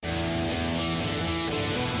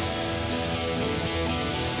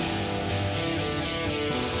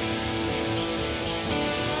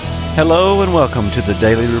Hello and welcome to the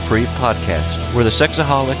Daily Reprieve Podcast, where the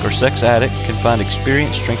sexaholic or sex addict can find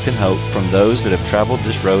experience, strength, and hope from those that have traveled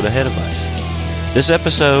this road ahead of us. This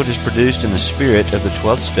episode is produced in the spirit of the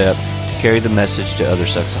 12th step to carry the message to other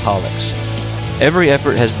sexaholics. Every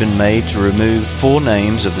effort has been made to remove full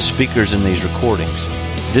names of the speakers in these recordings.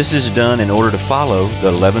 This is done in order to follow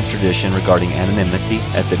the 11th tradition regarding anonymity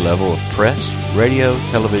at the level of press, radio,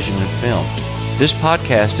 television, and film. This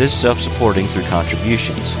podcast is self-supporting through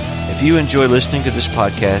contributions. If you enjoy listening to this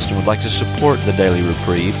podcast and would like to support the Daily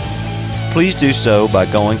Reprieve, please do so by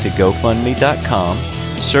going to GoFundMe.com,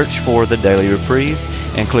 search for the Daily Reprieve,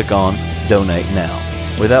 and click on Donate Now.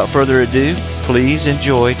 Without further ado, please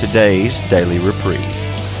enjoy today's Daily Reprieve.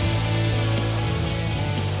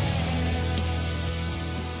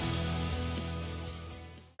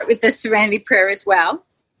 With the serenity prayer as well.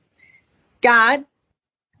 God,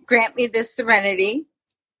 grant me the serenity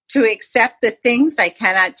to accept the things I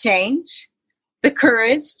cannot change, the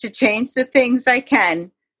courage to change the things I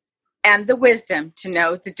can, and the wisdom to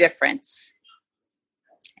know the difference.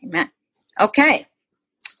 Amen. Okay.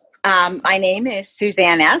 My name is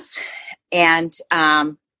Suzanne S., and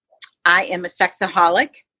I am a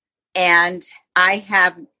sexaholic, and I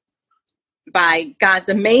have, by God's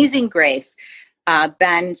amazing grace,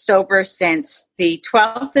 been sober since the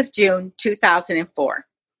 12th of June, 2004.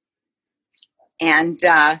 And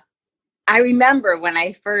I remember when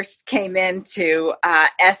I first came into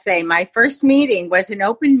SA, my first meeting was an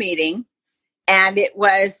open meeting, and it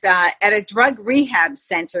was at a drug rehab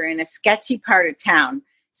center in a sketchy part of town.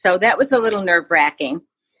 So that was a little nerve-wracking.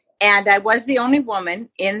 And I was the only woman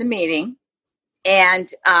in the meeting.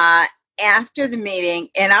 And after the meeting,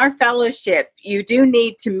 in our fellowship, you do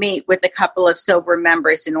need to meet with a couple of sober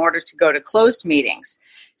members in order to go to closed meetings.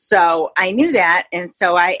 So I knew that, and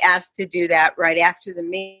so I asked to do that right after the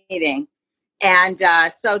meeting. And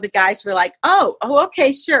so the guys were like, oh,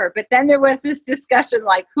 okay, sure. But then there was this discussion,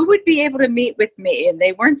 like, who would be able to meet with me? And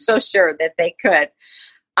they weren't so sure that they could.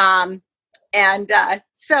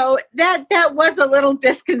 So that was a little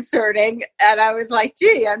disconcerting. And I was like,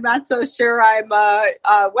 gee, I'm not so sure I'm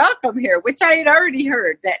welcome here, which I had already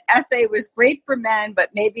heard that SA was great for men,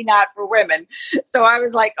 but maybe not for women. So I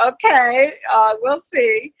was like, okay, we'll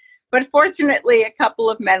see. But fortunately, a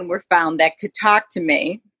couple of men were found that could talk to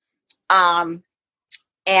me.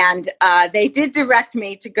 They did direct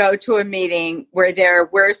me to go to a meeting where there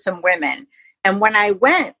were some women. And when I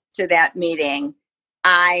went to that meeting,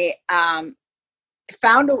 I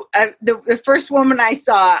found the first woman I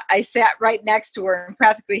saw. I sat right next to her and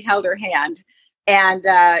practically held her hand. And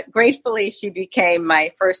gratefully, she became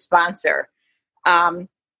my first sponsor. And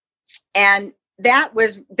that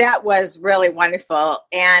was really wonderful.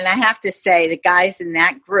 And I have to say, the guys in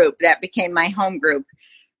that group, that became my home group,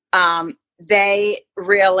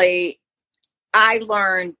 I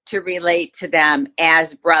learned to relate to them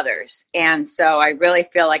as brothers. And so I really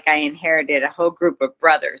feel like I inherited a whole group of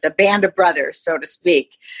brothers, a band of brothers, so to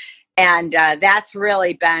speak. And that's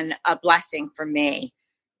really been a blessing for me,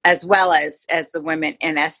 as well as the women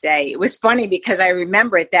in SA. It was funny because I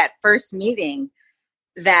remember at that first meeting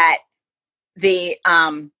that the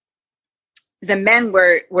men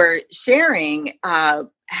were sharing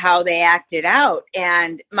how they acted out,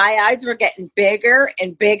 and my eyes were getting bigger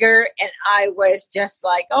and bigger, and I was just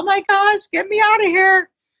like, oh my gosh, get me out of here.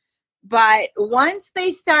 But once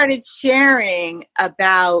they started sharing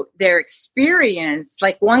about their experience,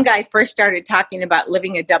 like one guy first started talking about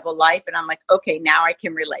living a double life, and I'm like, okay, now I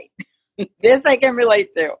can relate. This I can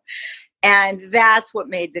relate to. And that's what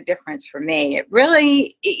made the difference for me. It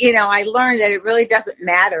really, I learned that it really doesn't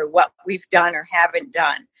matter what we've done or haven't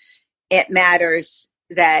done. It matters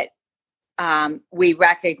that we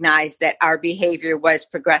recognize that our behavior was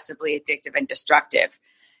progressively addictive and destructive.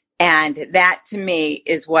 And that, to me,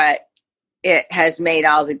 is what it has made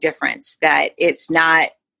all the difference. That it's not,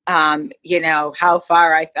 how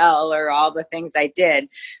far I fell or all the things I did,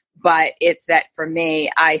 but it's that for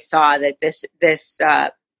me, I saw that this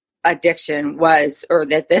addiction was, or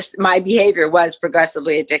that my behavior was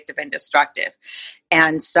progressively addictive and destructive.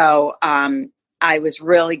 And so I was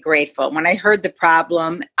really grateful. When I heard the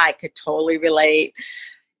problem, I could totally relate.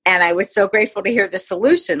 And I was so grateful to hear the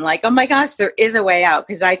solution. Like, oh my gosh, there is a way out,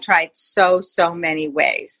 because I tried so many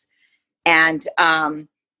ways. And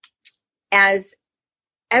as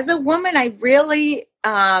a woman, I really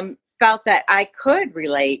felt that I could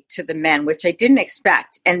relate to the men, which I didn't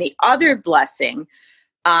expect. And the other blessing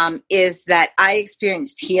is that I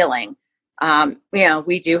experienced healing.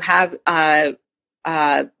 We do have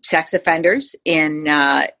sex offenders in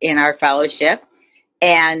our fellowship.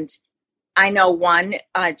 And I know one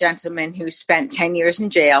gentleman who spent 10 years in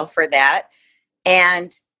jail for that.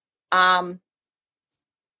 And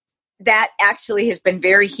that actually has been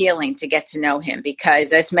very healing to get to know him,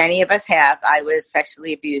 because as many of us have, I was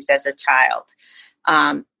sexually abused as a child.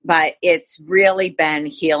 But it's really been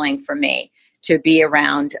healing for me to be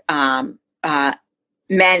around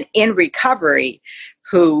men in recovery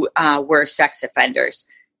who were sex offenders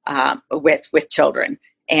with children.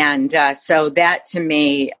 And so that to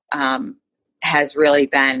me has really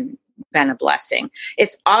been a blessing.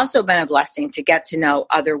 It's also been a blessing to get to know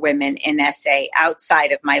other women in SA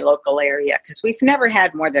outside of my local area, because we've never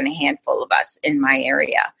had more than a handful of us in my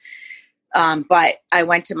area. But I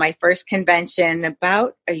went to my first convention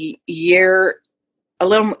about a year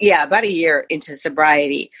into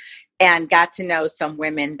sobriety, and got to know some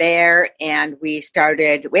women there. And we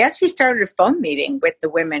actually started a phone meeting with the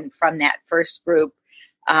women from that first group.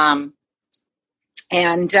 And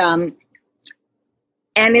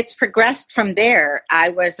it's progressed from there. I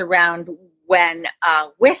was around when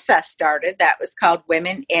WISA started. That was called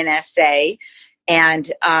Women in SA.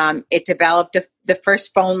 And it developed the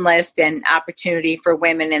first phone list and opportunity for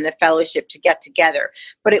women in the fellowship to get together.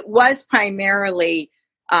 But it was primarily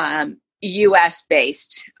U.S.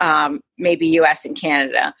 based, maybe U.S. and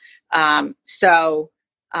Canada. So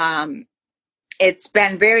it's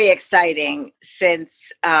been very exciting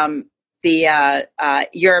since the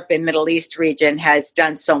Europe and Middle East region has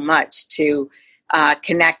done so much to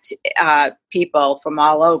connect people from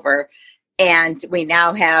all over. And we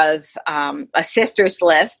now have a sisters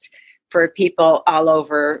list for people all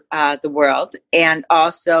over the world, and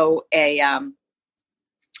also a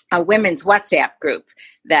women's WhatsApp group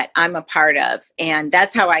that I'm a part of. And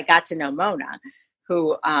that's how I got to know Mona,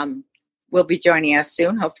 who will be joining us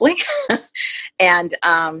soon, hopefully. And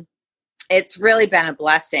it's really been a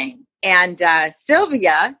blessing. And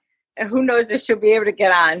Sylvia, who knows if she'll be able to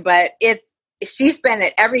get on, but she's been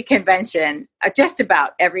at every convention, just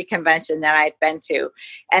about every convention that I've been to.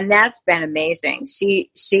 And that's been amazing.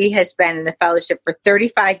 She has been in the fellowship for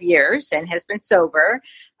 35 years and has been sober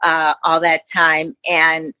all that time.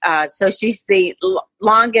 And so she's the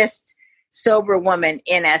longest sober woman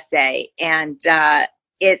in SA. And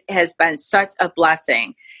it has been such a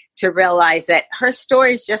blessing to realize that her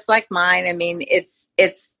story is just like mine. I mean, it's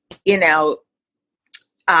it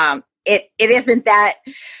isn't that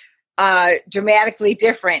dramatically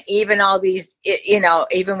different, even all these,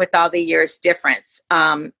 even with all the years difference.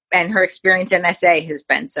 And her experience in SA has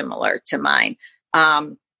been similar to mine.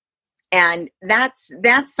 And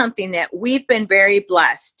that's something that we've been very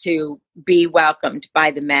blessed to be welcomed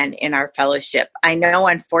by the men in our fellowship. I know,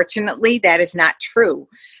 unfortunately, that is not true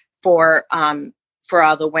for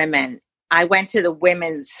all the women. I went to the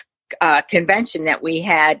women's convention that we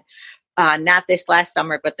had, not this last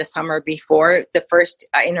summer, but the summer before, the first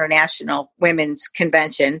International Women's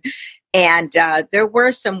Convention. And there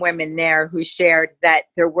were some women there who shared that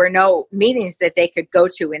there were no meetings that they could go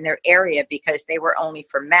to in their area because they were only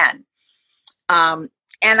for men. And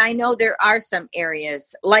I know there are some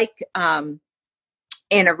areas like in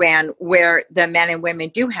Iran where the men and women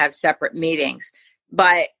do have separate meetings.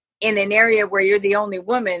 But in an area where you're the only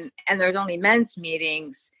woman and there's only men's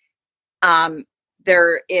meetings,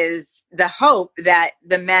 there is the hope that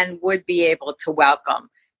the men would be able to welcome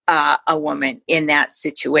a woman in that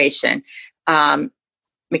situation,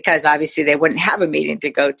 because obviously they wouldn't have a meeting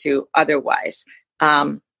to go to otherwise.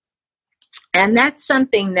 And that's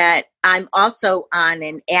something that I'm also on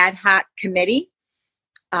an ad hoc committee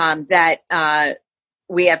that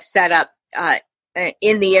we have set up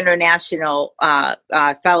in the International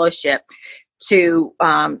Fellowship to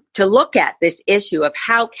look at this issue of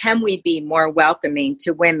how can we be more welcoming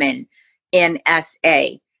to women in SA.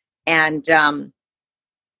 And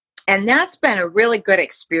that's been a really good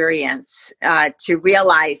experience to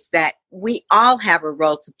realize that we all have a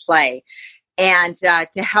role to play, and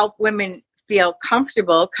to help women feel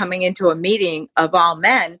comfortable coming into a meeting of all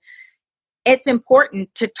men. It's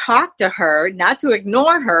important to talk to her, not to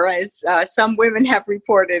ignore her, as some women have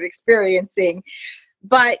reported experiencing,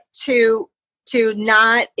 but to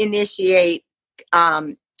not initiate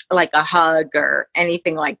like a hug or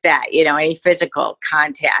anything like that, any physical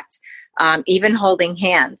contact. Even holding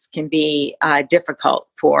hands can be difficult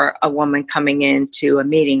for a woman coming into a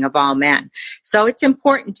meeting of all men. So it's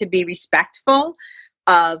important to be respectful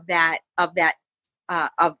of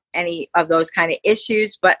any of those kind of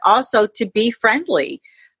issues, but also to be friendly.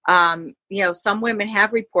 Some women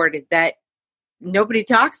have reported that nobody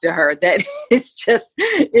talks to her, that it's just,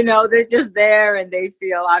 they're just there and they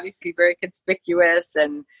feel obviously very conspicuous,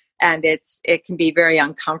 and it can be very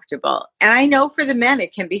uncomfortable. And I know for the men,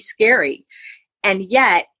 it can be scary. And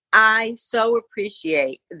yet I so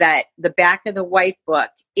appreciate that the back of the white book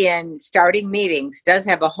in starting meetings does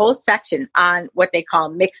have a whole section on what they call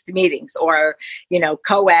mixed meetings, or,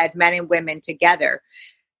 co-ed, men and women together,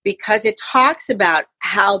 because it talks about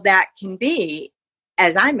how that can be,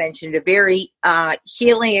 as I mentioned, a very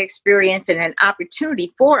healing experience and an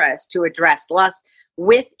opportunity for us to address lust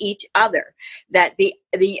with each other, that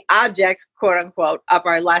the object, quote unquote, of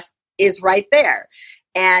our lust is right there.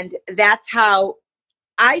 And that's how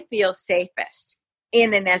I feel safest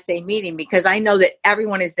in an SA meeting, because I know that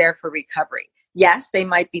everyone is there for recovery. Yes, they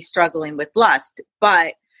might be struggling with lust,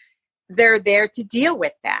 but they're there to deal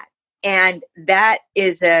with that. And that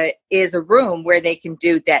is a room where they can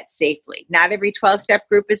do that safely. Not every 12-step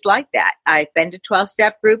group is like that. I've been to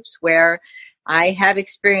 12-step groups where I have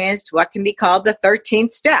experienced what can be called the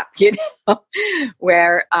 13th step,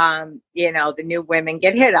 where, the new women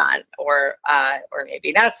get hit on, or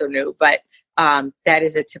maybe not so new, but that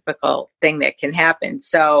is a typical thing that can happen.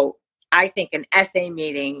 So I think an SA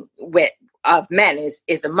meeting of men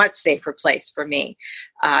is a much safer place for me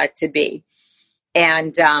to be.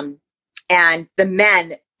 And the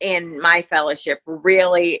men in my fellowship,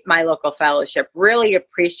 my local fellowship, really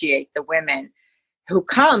appreciate the women who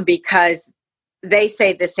come, because they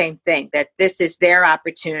say the same thing, that this is their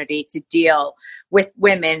opportunity to deal with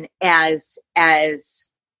women as a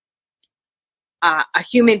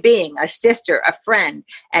human being, a sister, a friend,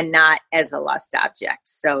 and not as a lust object.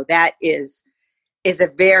 So that is a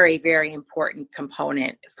very, very important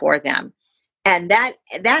component for them. And that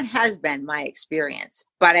has been my experience.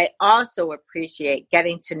 But I also appreciate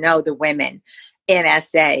getting to know the women in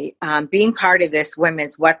SA. Being part of this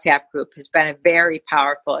women's WhatsApp group has been a very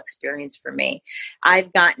powerful experience for me.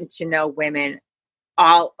 I've gotten to know women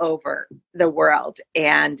all over the world,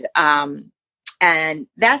 and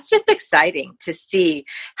that's just exciting to see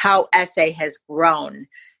how SA has grown.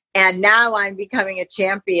 And now I'm becoming a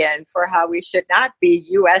champion for how we should not be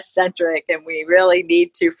U.S. centric, and we really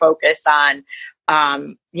need to focus on,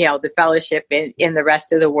 the fellowship in the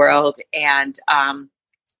rest of the world. And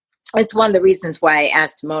it's one of the reasons why I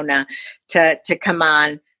asked Mona to come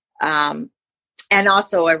on. And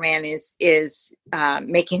also Iran is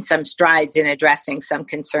making some strides in addressing some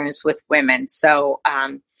concerns with women. So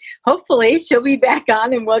hopefully she'll be back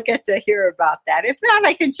on and we'll get to hear about that. If not,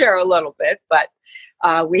 I can share a little bit, but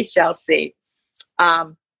we shall see.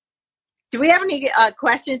 Do we have any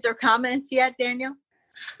questions or comments yet, Daniel?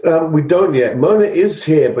 We don't yet. Mona is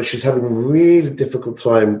here, but she's having a really difficult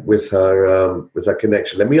time with her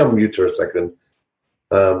connection. Let me unmute her a second.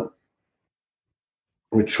 Let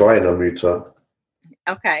me try and unmute her.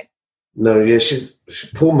 Okay. No, yeah,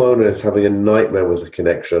 poor Mona is having a nightmare with the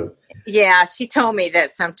connection. Yeah, she told me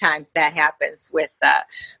that sometimes that happens with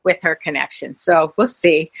her connection. So we'll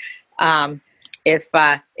see if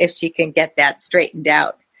she can get that straightened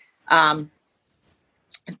out.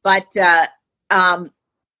 But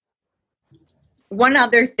one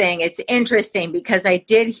other thing, it's interesting because I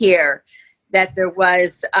did hear that there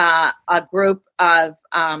was a group that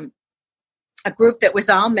was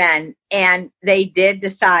all men, and they did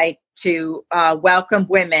decide to welcome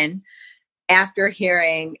women after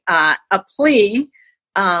hearing a plea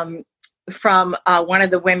from one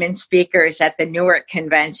of the women speakers at the Newark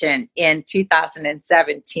convention in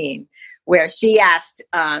 2017, where she asked,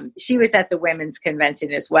 she was at the women's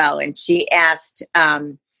convention as well, and she asked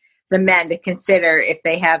the men to consider, if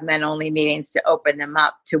they have men-only meetings, to open them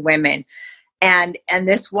up to women. And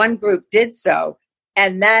this one group did so.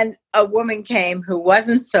 And then a woman came who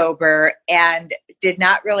wasn't sober and did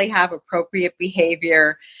not really have appropriate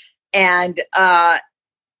behavior, and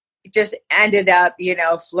just ended up,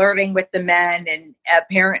 flirting with the men, and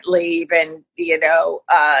apparently even,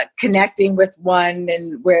 connecting with one,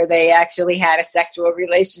 and where they actually had a sexual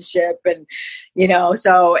relationship. And,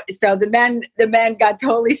 so the men got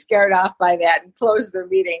totally scared off by that and closed their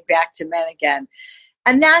meeting back to men again.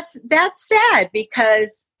 And that's sad,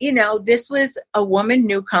 because, this was a woman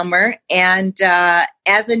newcomer, and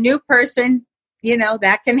as a new person,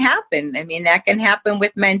 that can happen. I mean, that can happen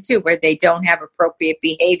with men too, where they don't have appropriate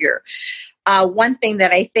behavior. One thing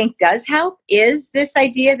that I think does help is this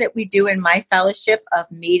idea that we do in my fellowship of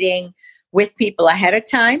meeting with people ahead of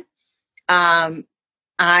time.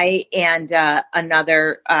 I and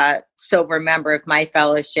another sober member of my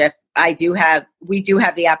fellowship, we do have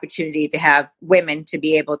the opportunity to have women to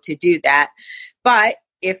be able to do that. But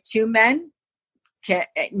if two men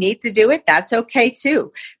need to do it, that's okay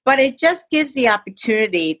too. But it just gives the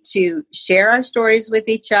opportunity to share our stories with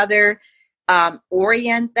each other,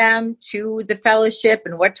 orient them to the fellowship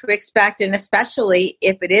and what to expect. And especially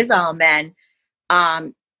if it is all men,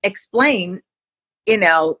 explain,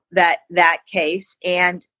 that case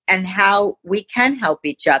and how we can help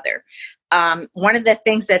each other. One of the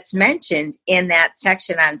things that's mentioned in that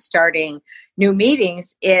section on starting new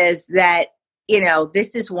meetings is that,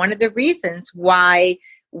 this is one of the reasons why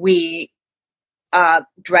we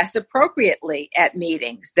dress appropriately at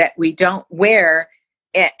meetings, that we don't wear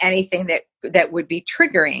anything that would be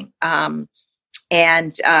triggering.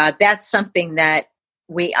 And that's something that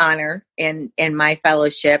we honor in my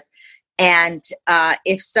fellowship. And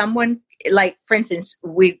if someone, like, for instance,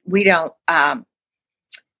 we don't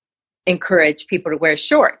encourage people to wear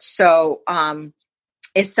shorts. So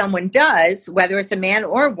if someone does, whether it's a man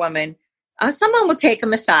or a woman, someone will take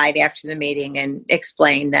them aside after the meeting and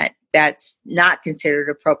explain that that's not considered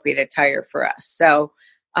appropriate attire for us. So,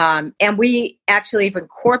 and we actually have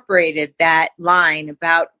incorporated that line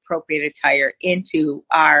about appropriate attire into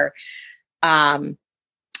our,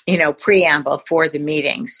 preamble for the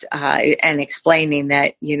meetings, and explaining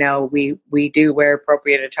that, we do wear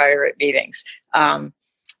appropriate attire at meetings. And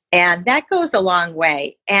that goes a long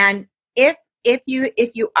way. And if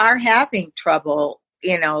you are having trouble,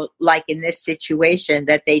 like in this situation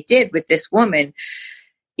that they did with this woman,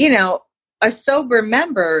 a sober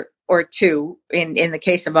member or two, in the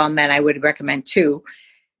case of all men, I would recommend two,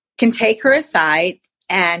 can take her aside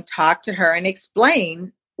and talk to her and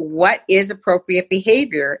explain what is appropriate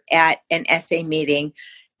behavior at an SA meeting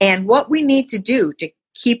and what we need to do to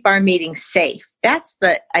keep our meeting safe. That's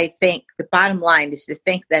I think the bottom line is to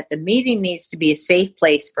think that the meeting needs to be a safe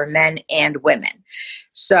place for men and women.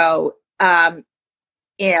 So, no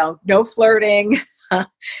flirting.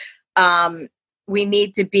 We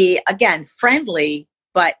need to be, again, friendly,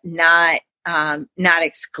 but not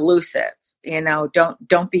exclusive.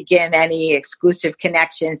 Don't begin any exclusive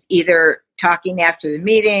connections, either talking after the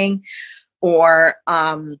meeting or,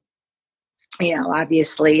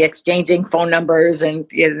 obviously exchanging phone numbers and,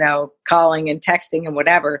 calling and texting and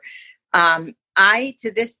whatever. I,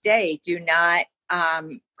 to this day, do not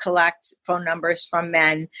collect phone numbers from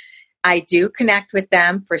men. I do connect with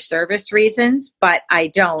them for service reasons, but I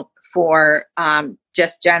don't for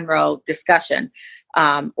just general discussion,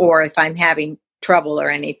 or if I'm having trouble or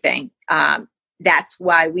anything. That's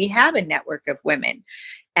why we have a network of women.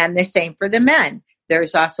 And the same for the men.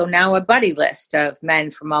 There's also now a buddy list of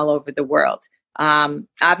men from all over the world.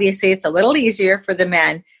 Obviously, it's a little easier for the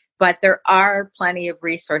men, but there are plenty of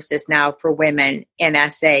resources now for women in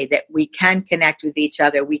SA that we can connect with each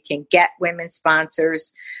other. We can get women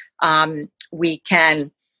sponsors. We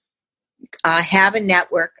can have a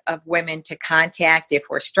network of women to contact if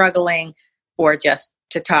we're struggling or just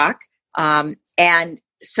to talk. And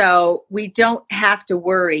so we don't have to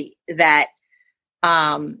worry that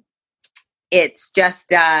it's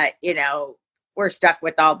just, we're stuck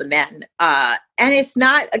with all the men. And it's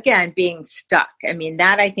not, again, being stuck. I mean,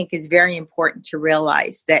 that I think is very important to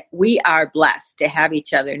realize, that we are blessed to have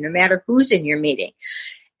each other, no matter who's in your meeting.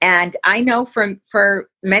 And I know for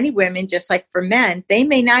many women, just like for men, they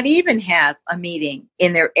may not even have a meeting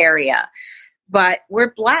in their area. But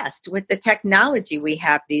we're blessed with the technology we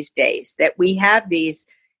have these days, that we have these,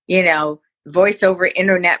 voice over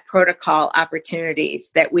internet protocol opportunities,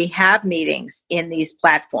 that we have meetings in these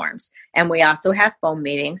platforms. And we also have phone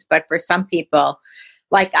meetings. But for some people,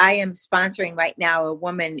 like I am sponsoring right now a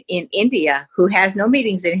woman in India who has no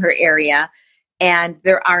meetings in her area, and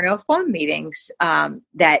there are no phone meetings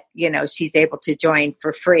that, she's able to join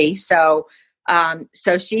for free. So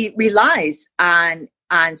she relies on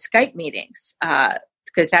Skype meetings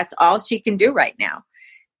because that's all she can do right now.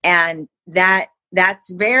 And that's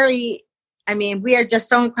very, we are just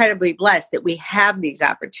so incredibly blessed that we have these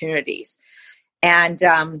opportunities. And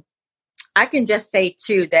I can just say,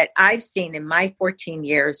 too, that I've seen in my 14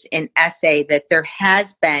 years in SA that there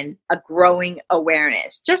has been a growing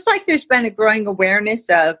awareness, just like there's been a growing awareness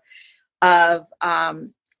of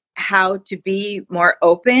how to be more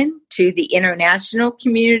open to the international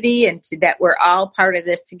community and to that we're all part of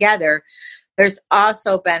this together. There's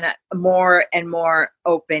also been a more and more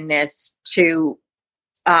openness to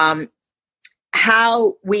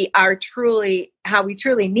how we truly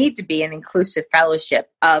need to be an inclusive fellowship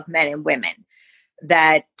of men and women.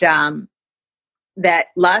 That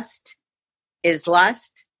lust is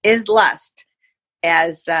lust,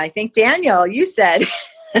 as I think Daniel, you said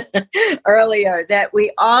earlier, that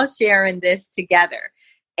we all share in this together.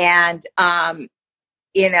 And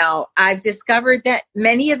I've discovered that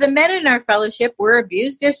many of the men in our fellowship were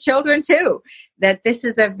abused as children too, that this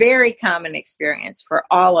is a very common experience for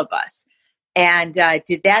all of us. And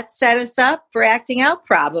did that set us up for acting out?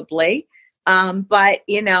 Probably. But,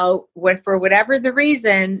 for whatever the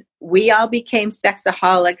reason, we all became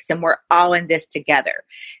sexaholics and we're all in this together.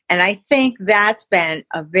 And I think that's been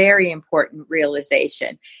a very important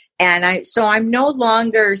realization. And I'm no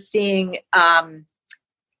longer seeing men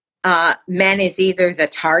as either the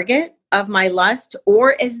target of my lust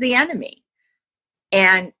or as the enemy.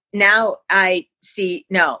 And now I see,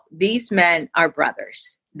 no, these men are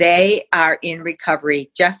brothers. They are in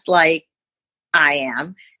recovery just like I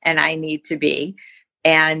am and I need to be.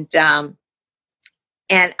 And I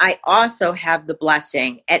also have the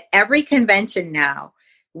blessing at every convention now.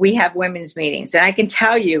 We have women's meetings, and I can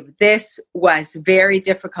tell you this was very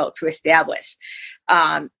difficult to establish.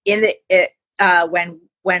 When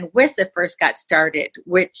WISA first got started,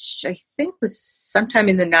 which I think was sometime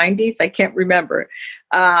in the 90s, I can't remember.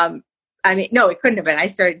 No, it couldn't have been. I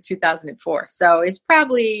started in 2004, so it's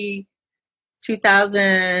probably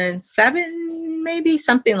 2007, maybe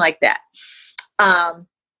something like that.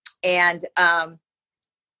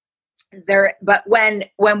 But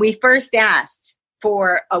when we first asked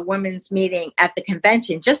for a women's meeting at the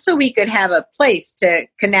convention, just so we could have a place to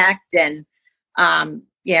connect and,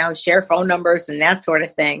 share phone numbers and that sort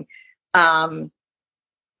of thing.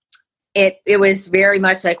 It was very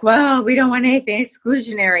much like, well, we don't want anything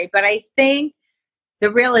exclusionary, but I think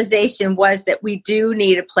the realization was that we do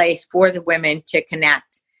need a place for the women to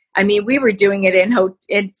connect. I mean, we were doing it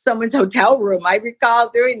in someone's hotel room. I recall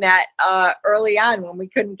doing that early on when we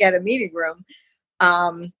couldn't get a meeting room.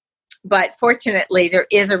 But fortunately, there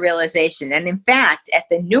is a realization. And in fact, at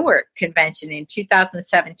the Newark convention in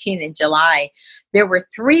 2017 in July, there were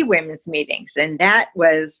 3 women's meetings. And that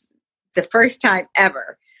was the first time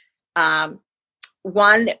ever.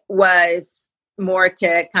 One was more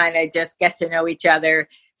to kind of just get to know each other.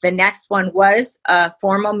 The next one was a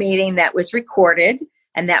formal meeting that was recorded.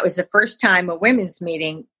 And that was the first time a women's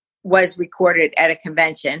meeting was recorded at a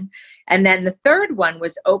convention. And then the third one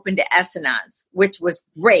was open to Essenons, which was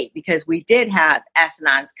great because we did have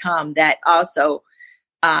Essenons come that also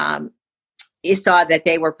you saw that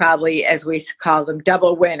they were probably, as we call them,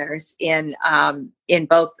 double winners in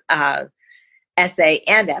both SA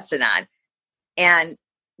and Essenon. And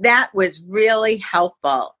that was really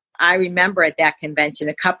helpful. I remember at that convention,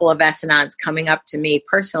 a couple of Essenons coming up to me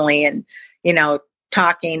personally and,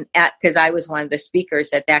 talking because I was one of the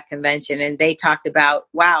speakers at that convention, and they talked about,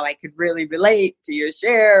 wow, I could really relate to your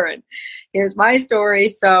share, and here's my story.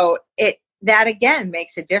 So that again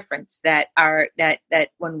makes a difference that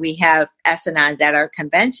when we have Essenons at our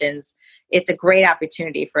conventions, it's a great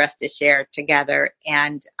opportunity for us to share together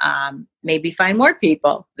and maybe find more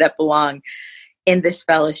people that belong in this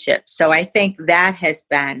fellowship. So I think that has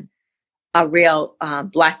been a real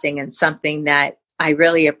blessing and something that I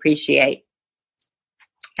really appreciate.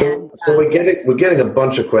 And, so we're getting a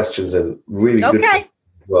bunch of questions in, really good. Okay.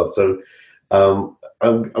 Well, so I'm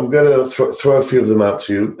going to throw a few of them out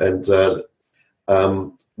to you, and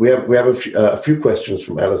we have a few questions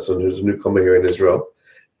from Alison, who's a newcomer here in Israel.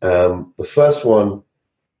 The first one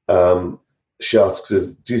she asks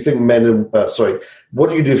is, do you think what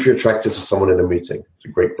do you do if you're attracted to someone in a meeting? It's a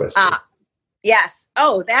great question. Yes.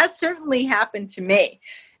 Oh, that certainly happened to me.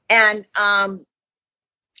 And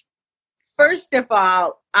first of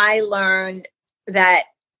all, I learned that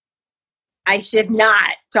I should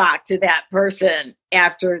not talk to that person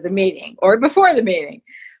after the meeting or before the meeting.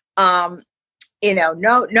 No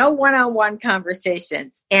one-on-one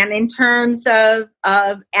conversations. And in terms of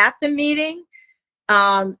at the meeting,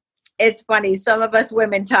 it's funny. Some of us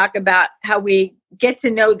women talk about how we get to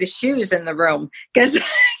know the shoes in the room because,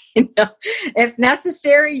 if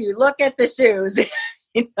necessary, you look at the shoes.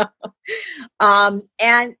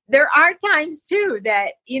 And there are times too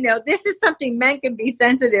that, this is something men can be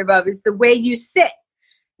sensitive of, is the way you sit.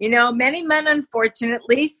 Many men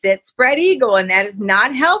unfortunately sit spread eagle, and that is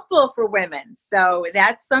not helpful for women. So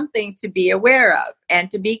that's something to be aware of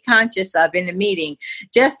and to be conscious of in a meeting.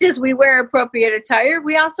 Just as we wear appropriate attire,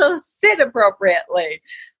 we also sit appropriately.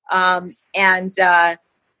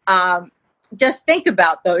 Just think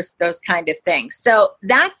about those kind of things. So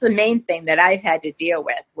that's the main thing that I've had to deal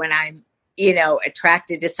with when I'm,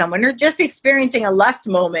 attracted to someone or just experiencing a lust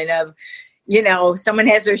moment of, someone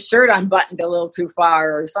has their shirt unbuttoned a little too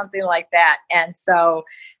far or something like that. And so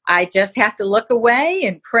I just have to look away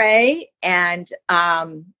and pray. And,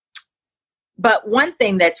 but one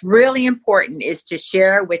thing that's really important is to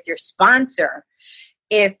share with your sponsor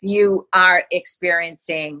if you are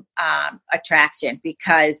experiencing attraction,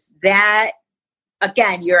 because that,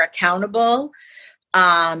 again, you're accountable.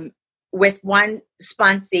 With one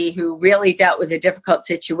sponsee who really dealt with a difficult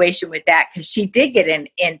situation with that, because she did get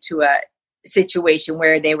into a situation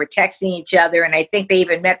where they were texting each other, and I think they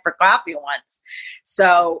even met for coffee once.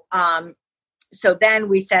 So then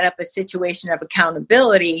we set up a situation of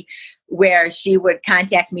accountability where she would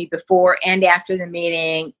contact me before and after the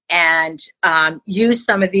meeting, and use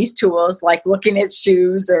some of these tools, like looking at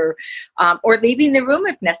shoes or leaving the room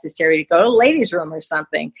if necessary to go to the ladies' room or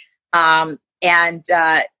something. And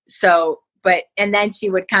then she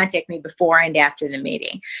would contact me before and after the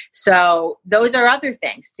meeting. So those are other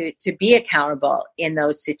things to be accountable in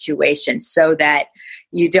those situations, so that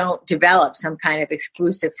you don't develop some kind of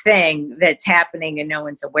exclusive thing that's happening and no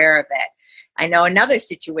one's aware of it. I know another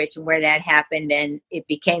situation where that happened and it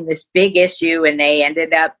became this big issue, and they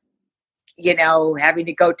ended up, having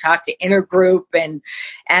to go talk to intergroup, and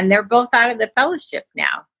they're both out of the fellowship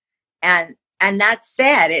now. And that's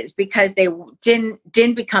sad. It's because they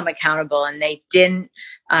didn't become accountable, and they didn't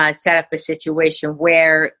set up a situation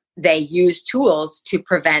where they use tools to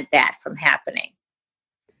prevent that from happening.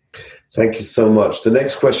 Thank you so much. The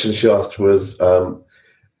next question she asked was,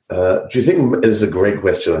 do you think, this is a great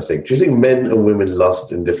question, I think, do you think men and women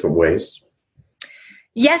lust in different ways?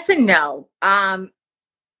 Yes and no.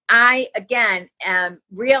 I, again, am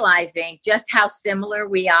realizing just how similar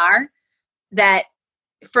we are, that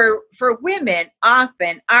for women,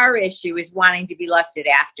 often our issue is wanting to be lusted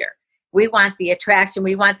after. We want the attraction,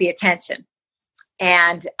 we want the attention.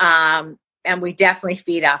 And we definitely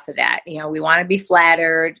feed off of that. We want to be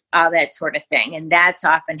flattered, all that sort of thing. And that's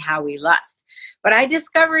often how we lust. But I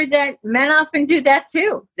discovered that men often do that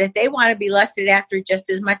too, that they want to be lusted after just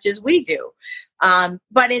as much as we do.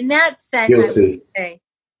 But in that sense,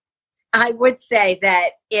 I would say that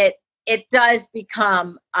it does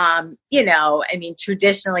become,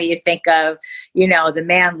 traditionally you think of, the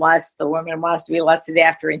man lusts, the woman wants to be lusted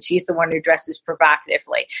after, and she's the one who dresses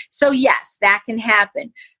provocatively. So yes, that can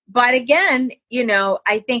happen. But again,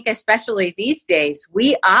 I think especially these days,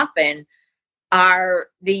 we often are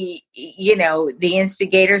the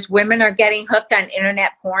instigators. Women are getting hooked on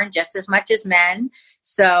internet porn just as much as men.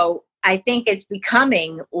 So I think it's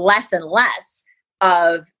becoming less and less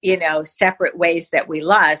of, separate ways that we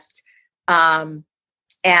lust. And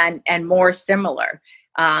more similar.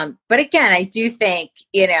 But again, I do think,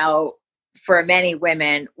 for many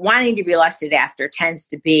women, wanting to be lusted after tends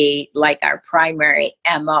to be like our primary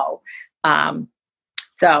MO.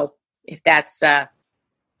 So if that's, I've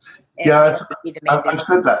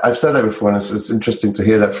said that. I've said that before, and it's interesting to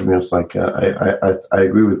hear that from you. It's like, I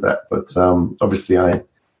agree with that, but obviously I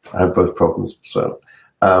have both problems. So,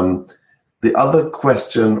 the other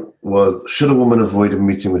question was, should a woman avoid a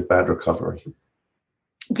meeting with bad recovery?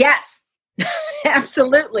 Yes,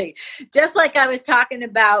 absolutely. Just like I was talking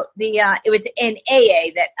about it was in AA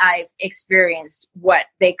that I've experienced what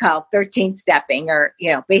they call 13 stepping, or,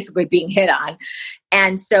 basically being hit on.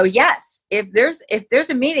 And so, yes, if there's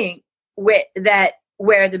a meeting where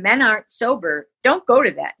the men aren't sober, don't go to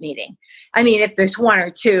that meeting. I mean, if there's one or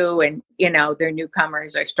two and, they're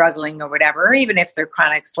newcomers or struggling or whatever, or even if they're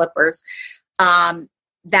chronic slippers,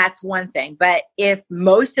 that's one thing. But if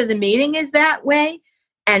most of the meeting is that way,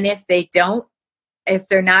 and if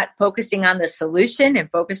they're not focusing on the solution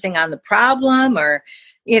and focusing on the problem, or,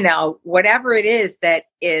 whatever it is that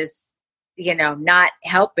is, not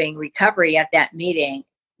helping recovery at that meeting,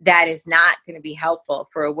 that is not going to be helpful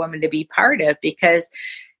for a woman to be part of, because,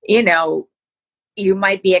 you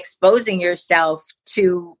might be exposing yourself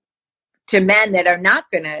to men that are not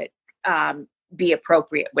going to be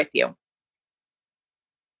appropriate with you.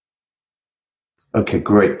 Okay,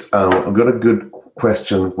 great. I've got a good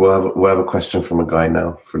question. We'll have a question from a guy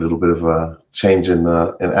now for a little bit of a change in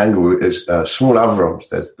angle. Shmuel Avram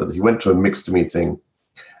says that he went to a mixed meeting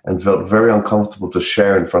and felt very uncomfortable to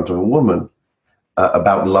share in front of a woman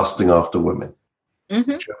about lusting after women.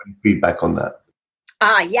 Mm-hmm. Do you have any feedback on that?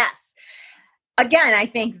 Yes. Again, I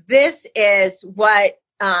think this is what,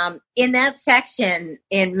 in that section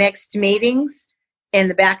in mixed meetings in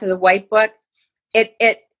the back of the white book,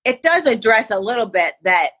 it does address a little bit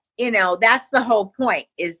that, that's the whole point,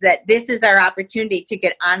 is that this is our opportunity to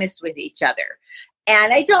get honest with each other.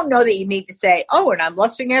 And I don't know that you need to say, oh, and I'm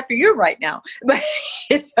lusting after you right now. But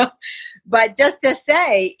just to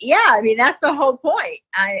say, yeah, I mean, that's the whole point.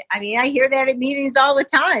 I hear that at meetings all the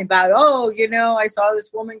time about, I saw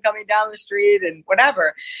this woman coming down the street and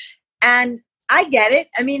whatever. And I get it.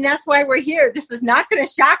 I mean, that's why we're here. This is not going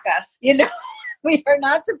to shock us. We are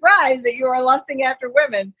not surprised that you are lusting after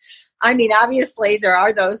women. I mean, obviously there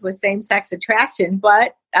are those with same-sex attraction,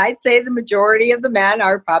 but I'd say the majority of the men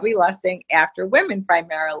are probably lusting after women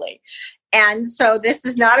primarily. And so this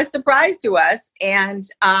is not a surprise to us. And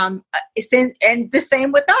and the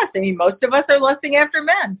same with us. I mean, most of us are lusting after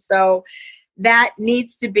men. So that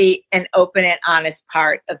needs to be an open and honest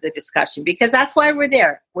part of the discussion, because that's why we're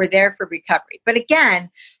there. We're there for recovery. But again,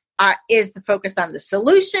 is the focus on the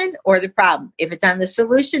solution or the problem? If it's on the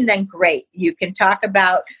solution, then great. You can talk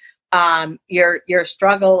about your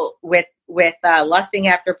struggle with lusting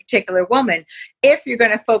after a particular woman, if you're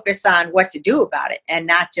going to focus on what to do about it and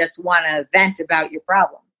not just want to vent about your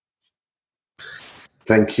problem.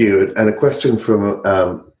 Thank you. And a question from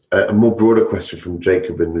a more broader question from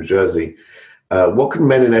Jacob in New Jersey. What can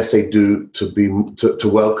men in SA do to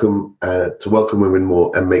welcome women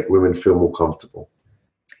more and make women feel more comfortable?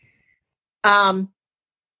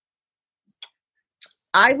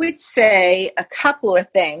 I would say a couple of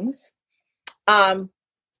things.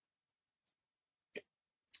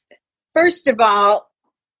 First of all,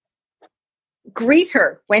 greet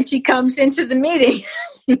her when she comes into the meeting.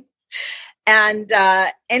 And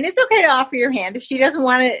it's okay to offer your hand. If she doesn't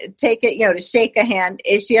want to take it, to shake a hand.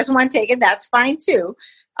 If she doesn't want to take it, that's fine too.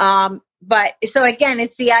 But so again,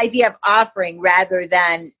 it's the idea of offering rather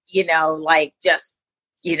than, just,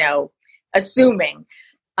 assuming.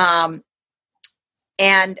 And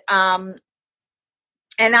I've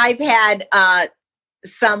had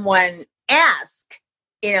someone ask,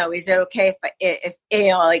 is it okay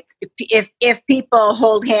if people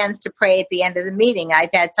hold hands to pray at the end of the meeting?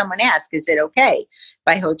 I've had someone ask, is it okay if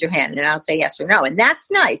I hold your hand? And I'll say yes or no. And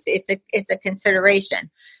that's nice. It's a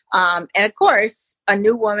consideration. And of course, a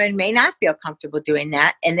new woman may not feel comfortable doing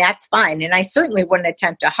that, and that's fine. And I certainly wouldn't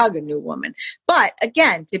attempt to hug a new woman. But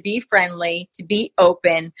again, to be friendly, to be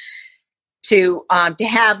open, to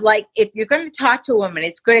have, if you're going to talk to a woman,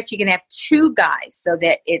 it's good if you can have two guys so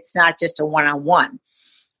that it's not just a one-on-one.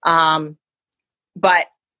 But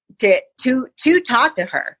to talk to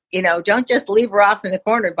her, don't just leave her off in the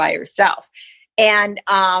corner by herself. And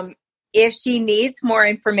if she needs more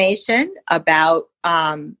information about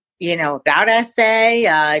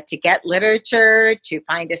essay, to get literature, to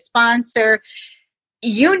find a sponsor,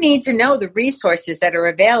 you need to know the resources that are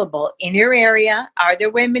available in your area. Are there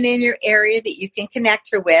women in your area that you can connect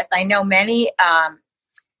her with? I know many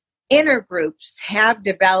inner groups have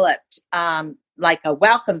developed like a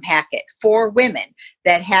welcome packet for women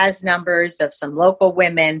that has numbers of some local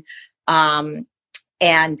women and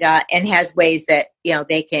has ways that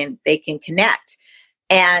they can connect.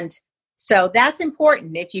 And so that's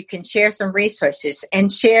important. If you can share some resources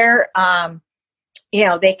and share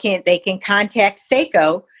they can contact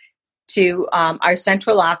SACO to our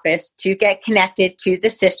central office to get connected to the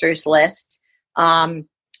sisters list and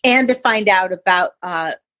to find out about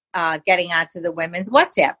getting onto the women's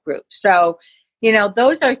WhatsApp group. So,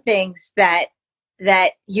 those are things that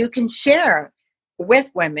you can share with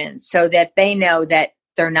women so that they know that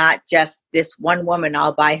they're not just this one woman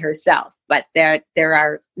all by herself, but there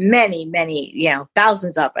are many,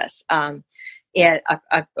 thousands of us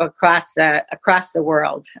across the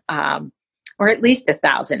world, or at least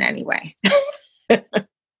 1,000 anyway.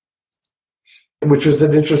 Which was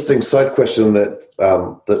an interesting side question that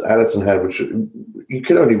Alison had, which you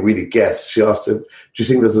can only really guess. She asked him, do you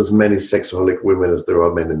think there's as many sexaholic women as there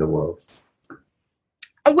are men in the world?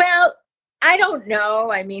 Well, I don't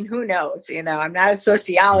know. I mean, who knows? I'm not a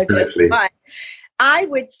sociologist, exactly. But I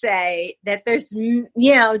would say that there's,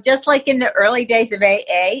 just like in the early days of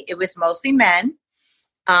AA, it was mostly men.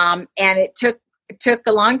 And it took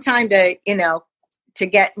a long time to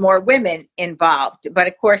get more women involved. But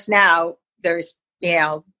of course now there's,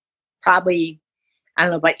 probably, I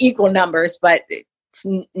don't know about equal numbers, but it's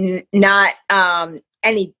not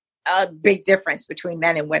any big difference between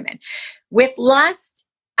men and women. With lust,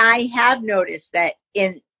 I have noticed that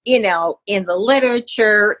in the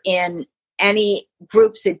literature, in any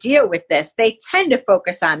groups that deal with this, they tend to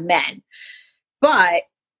focus on men. But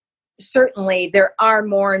certainly there are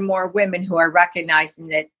more and more women who are recognizing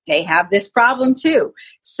that they have this problem too.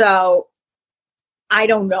 So I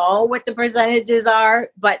don't know what the percentages are,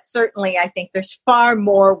 but certainly I think there's far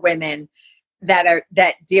more women that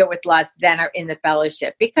deal with lust than are in the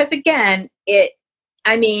fellowship. Because again,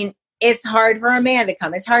 it's hard for a man to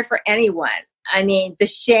come. It's hard for anyone. I mean, the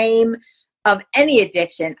shame of any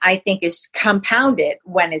addiction, I think, is compounded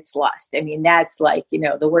when it's lust. I mean, that's like,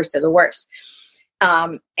 the worst of the worst.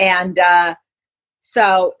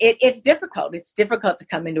 So it's difficult. It's difficult to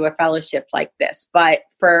come into a fellowship like this. But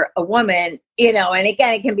for a woman, and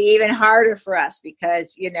again, it can be even harder for us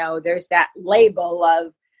because, there's that label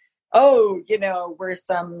of oh, we're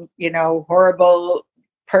some, horrible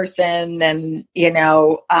person, and,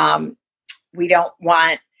 we don't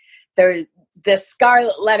want the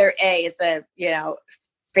Scarlet Letter A. It's a,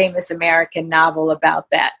 famous American novel about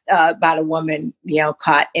that, about a woman,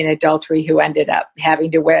 caught in adultery who ended up having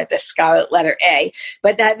to wear the Scarlet Letter A.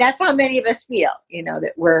 But that's how many of us feel,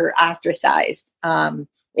 that we're ostracized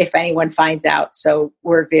if anyone finds out. So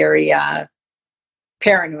we're very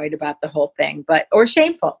paranoid about the whole thing, or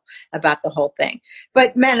shameful about the whole thing.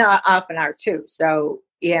 But men often are too. So,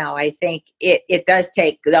 I think it does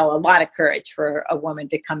take, though, a lot of courage for a woman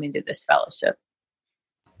to come into this fellowship.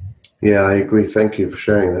 Yeah, I agree. Thank you for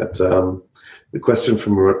sharing that. The question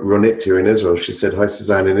from Ronit here in Israel, she said, hi,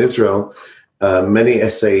 Suzanne. In Israel, many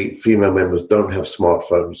SA female members don't have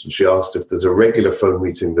smartphones. And she asked if there's a regular phone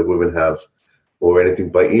meeting that women have or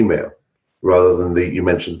anything by email, rather than you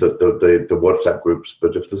mentioned the WhatsApp groups.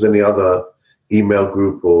 But if there's any other email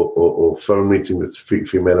group or phone meeting that's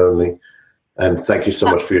female only. And thank you so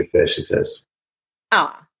much for your share, she says.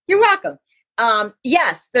 You're welcome.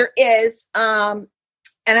 Yes, there is.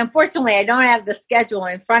 And unfortunately, I don't have the schedule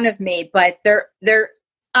in front of me, but they're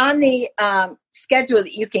on the schedule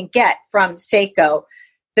that you can get from Seiko.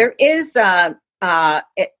 There is at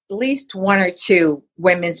least one or two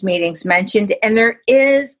women's meetings mentioned, and there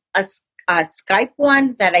is a Skype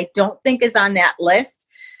one that I don't think is on that list.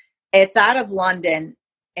 It's out of London,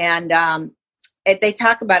 and they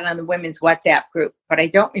talk about it on the women's WhatsApp group, but I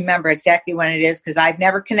don't remember exactly when it is because I've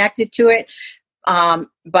never connected to it.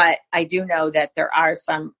 But I do know that there are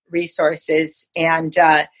some resources, and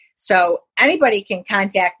so anybody can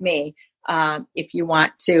contact me if you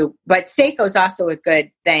want to. But Seiko is also a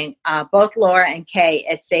good thing. Both Laura and Kay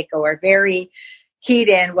at Seiko are very keyed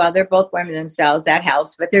in. Well, they're both women themselves. That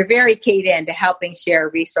helps. But they're very keyed in to helping share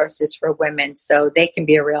resources for women, so they can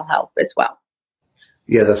be a real help as well.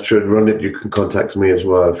 Yeah, that's true. Ronit, you can contact me as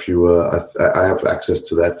well if you. I have access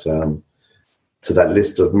to that. To that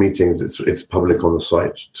list of meetings. It's public on the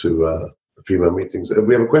site to female meetings.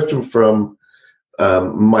 We have a question from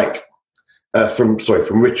Mike, from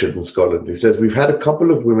Richard in Scotland. He says, we've had a couple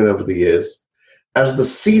of women over the years. As the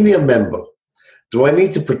senior member, do I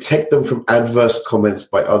need to protect them from adverse comments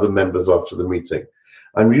by other members after the meeting?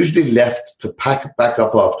 I'm usually left to pack back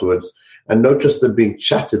up afterwards and notice them being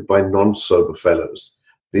chatted by non-sober fellows.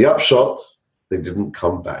 The upshot, they didn't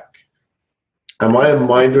come back. Am I a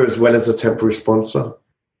minder as well as a temporary sponsor?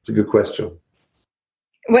 It's a good question.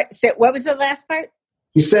 What was the last part?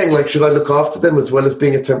 He's saying, should I look after them as well as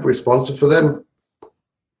being a temporary sponsor for them?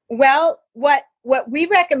 Well, what we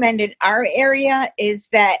recommend in our area is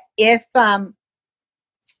that if a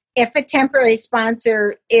temporary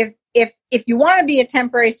sponsor, if you want to be a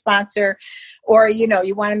temporary sponsor, or you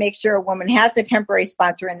want to make sure a woman has a temporary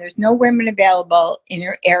sponsor and there's no women available in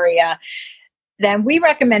your area, then we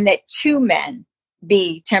recommend that two men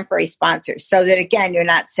be temporary sponsors, so that again you're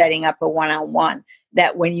not setting up a one-on-one,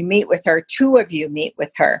 that when you meet with her, two of you meet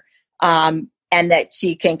with her, and that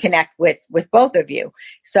she can connect with both of you.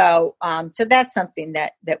 So that's something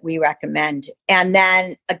that we recommend. And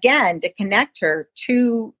then again, to connect her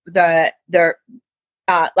to the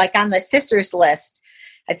like on the sisters list,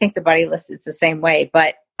 I think the buddy list is the same way,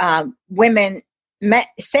 but women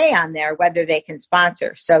say on there whether they can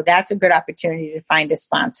sponsor. So that's a good opportunity to find a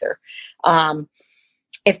sponsor.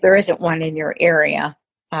 If there isn't one in your area,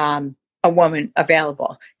 a woman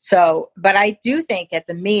available. So, but I do think at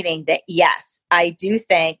the meeting that, yes, I do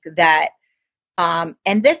think that,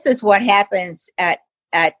 and this is what happens at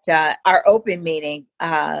our open meeting,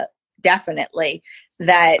 definitely,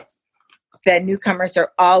 that the newcomers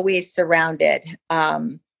are always surrounded.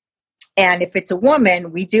 And if it's a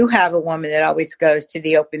woman, we do have a woman that always goes to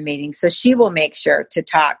the open meeting. So she will make sure to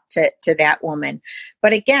talk to that woman.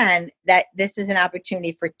 But again, that this is an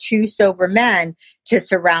opportunity for two sober men to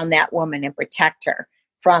surround that woman and protect her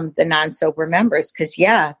from the non-sober members. Because,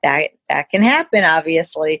 yeah, that can happen,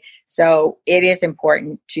 obviously. So it is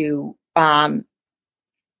important to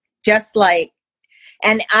just like,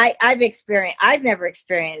 and I've never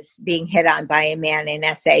experienced being hit on by a man in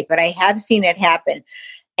SA, but I have seen it happen.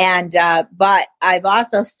 And, but I've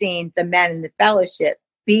also seen the men in the fellowship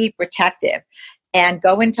be protective and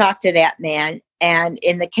go and talk to that man. And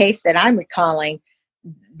in the case that I'm recalling,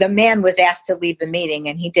 the man was asked to leave the meeting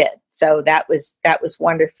and he did. So that was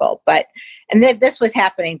wonderful. And this was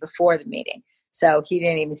happening before the meeting. So he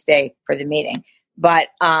didn't even stay for the meeting, but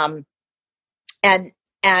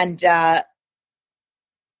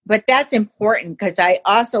that's important because I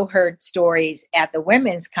also heard stories at the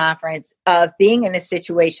women's conference of being in a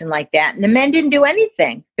situation like that. And the men didn't do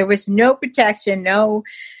anything. There was no protection, no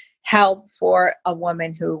help for a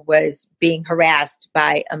woman who was being harassed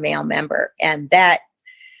by a male member. And that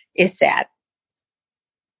is sad.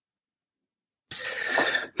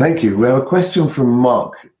 Thank you. We have a question from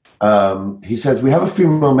Mark. He says, we have a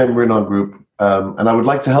female member in our group, and I would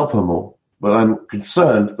like to help her more, but I'm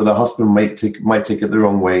concerned that her husband might take it the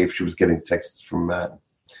wrong way if she was getting texts from a man.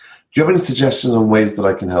 Do you have any suggestions on ways that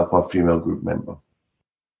I can help our female group member?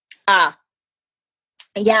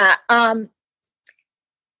 Yeah. And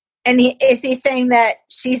is he saying that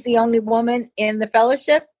she's the only woman in the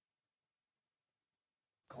fellowship?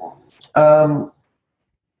 What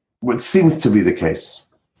seems to be the case.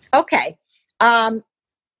 Okay. I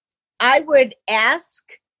would ask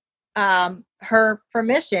her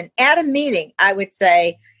permission at a meeting. I would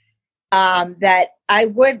say that I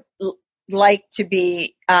would like to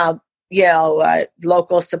be,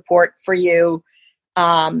 local support for you.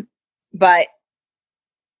 But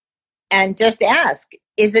just ask,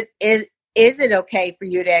 is it okay for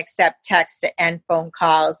you to accept text and phone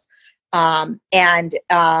calls? Do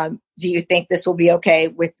you think this will be okay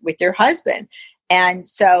with your husband? And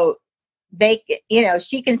so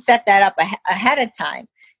she can set that up ahead of time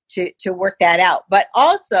to work that out. But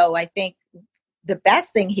also, I think the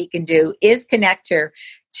best thing he can do is connect her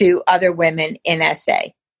to other women in SA.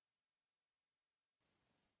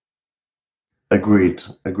 Agreed.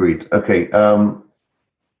 Okay.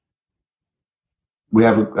 We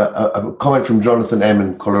have a comment from Jonathan M.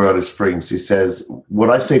 in Colorado Springs. He says, what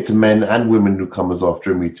I say to men and women newcomers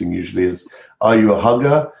after a meeting usually is, are you a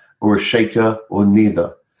hugger or a shaker or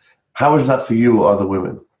neither? How is that for you or other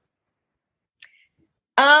women?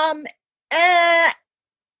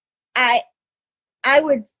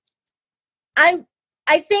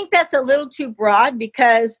 I think that's a little too broad,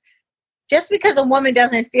 because just because a woman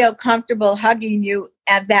doesn't feel comfortable hugging you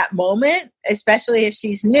at that moment, especially if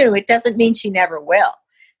she's new, it doesn't mean she never will.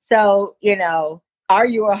 So, are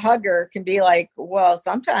you a hugger can be like, well,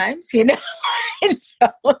 sometimes, but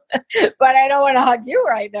I don't want to hug you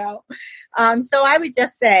right now. So I would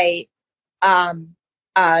just say,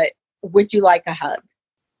 would you like a hug?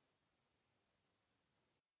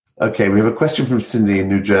 Okay, we have a question from Cindy in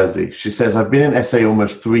New Jersey. She says, I've been in SA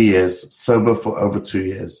almost 3 years, sober for over 2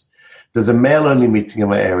 years. There's a male-only meeting in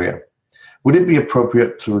my area. Would it be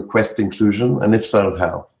appropriate to request inclusion? And if so,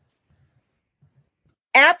 how?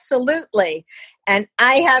 Absolutely. And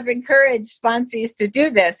I have encouraged sponsees to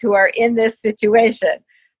do this who are in this situation.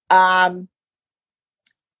 I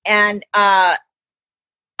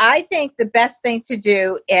think the best thing to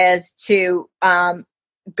do is to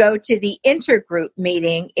go to the intergroup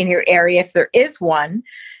meeting in your area, if there is one,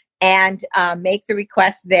 and make the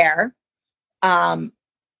request there. And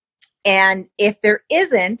if there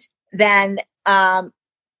isn't, then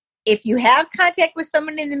if you have contact with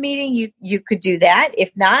someone in the meeting, you could do that.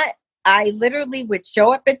 If not, I literally would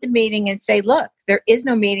show up at the meeting and say, look, there is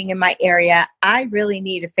no meeting in my area. I really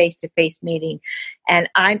need a face-to-face meeting. And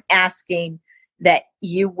I'm asking that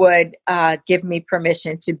you would give me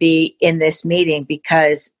permission to be in this meeting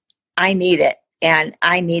because I need it and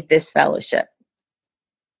I need this fellowship.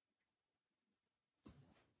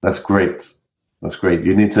 That's great. That's great.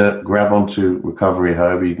 You need to grab onto recovery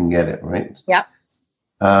however you can get it, right? Yep.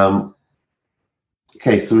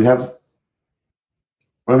 Okay, so we have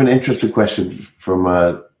an interesting question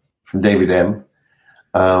from David M.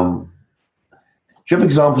 Do you have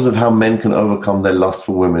examples of how men can overcome their lust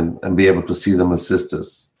for women and be able to see them as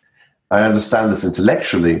sisters? I understand this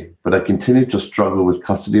intellectually, but I continue to struggle with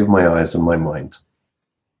custody of my eyes and my mind.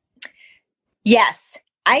 Yes,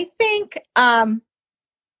 I think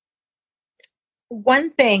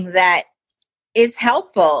one thing that is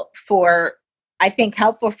helpful for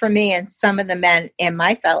me and some of the men in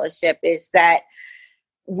my fellowship is that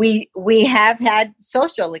we have had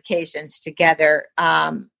social occasions together.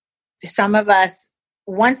 Some of us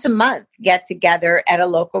once a month get together at a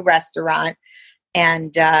local restaurant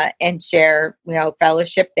and share,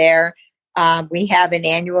 fellowship there. We have an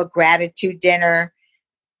annual gratitude dinner.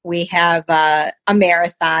 We have a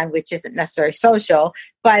marathon, which isn't necessarily social,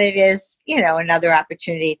 but it is, another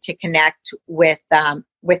opportunity to connect with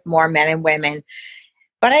more men and women.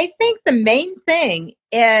 But I think the main thing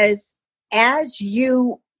is, as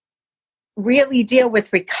you really deal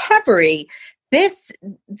with recovery, this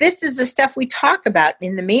is the stuff we talk about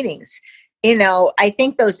in the meetings. I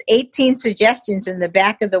think those 18 suggestions in the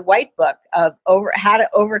back of the white book of how to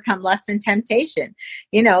overcome lust and temptation,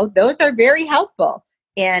 those are very helpful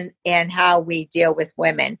in how we deal with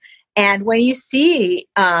women. And when you see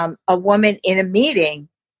a woman in a meeting,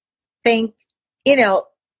 think,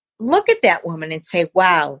 look at that woman and say,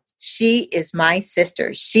 wow, she is my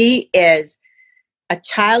sister. She is a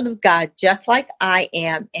child of God, just like I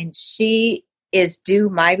am, and she is due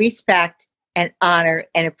my respect and honor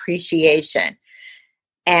and appreciation.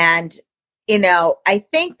 And, I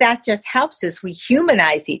think that just helps us. We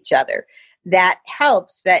humanize each other. That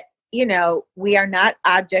helps that, we are not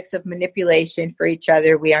objects of manipulation for each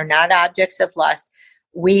other. We are not objects of lust.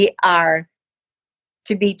 We are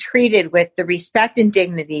to be treated with the respect and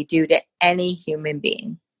dignity due to any human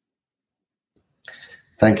being.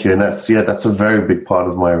 Thank you. And that's a very big part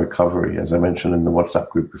of my recovery, as I mentioned in the WhatsApp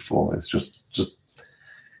group before. It's just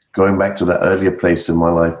going back to that earlier place in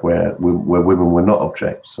my life where women were not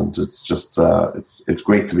objects. And it's just, it's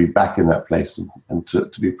great to be back in that place and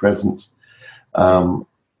to be present. Lucky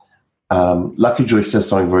Joy says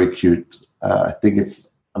something very cute. I think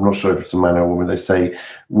I'm not sure if it's a man or a woman. They say,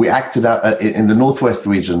 we acted out, in the Northwest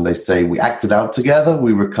region, they say, we acted out together,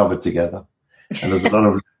 we recovered together. And there's a lot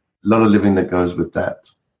of living that goes with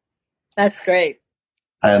that. That's great.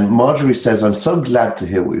 And Marjorie says, I'm so glad to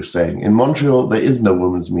hear what you're saying. In Montreal, there is no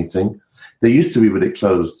women's meeting. There used to be, but it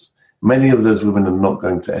closed. Many of those women are not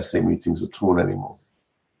going to SA meetings at all anymore.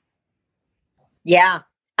 Yeah,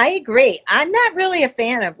 I agree. I'm not really a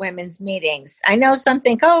fan of women's meetings. I know some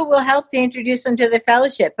think, we'll help to introduce them to the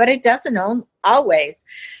fellowship, but it doesn't always.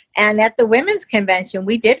 And at the women's convention,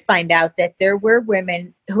 we did find out that there were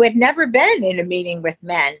women who had never been in a meeting with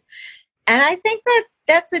men. And I think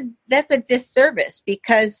that's a disservice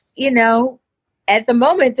because, at the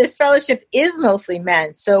moment, this fellowship is mostly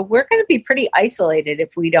men. So we're going to be pretty isolated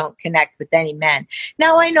if we don't connect with any men.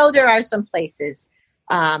 Now, I know there are some places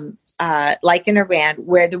like in Iran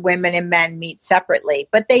where the women and men meet separately,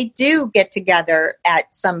 but they do get together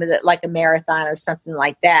at some of like a marathon or something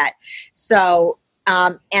like that. So,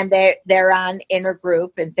 and they're on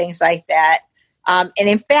intergroup and things like that. And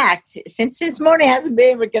in fact, since Mona hasn't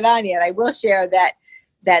been able to get on yet, I will share that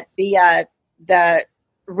the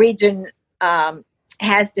region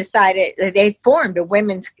has decided that they formed a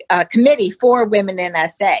women's committee for women in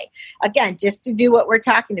SA. Again, just to do what we're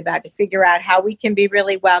talking about, to figure out how we can be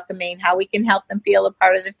really welcoming, how we can help them feel a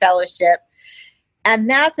part of the fellowship. And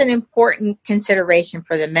that's an important consideration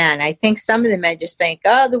for the men. I think some of the men just think,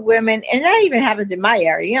 the women, and that even happens in my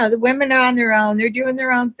area, the women are on their own, they're doing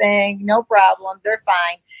their own thing, no problem, they're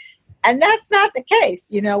fine. And that's not the case.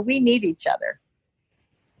 We need each other.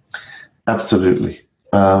 Absolutely.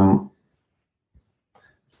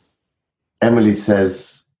 Emily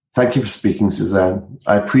says, thank you for speaking, Suzanne.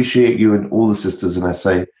 I appreciate you and all the sisters in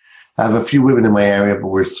SA. I have a few women in my area, but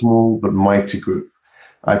we're a small but mighty group.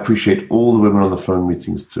 I appreciate all the women on the phone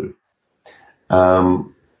meetings too.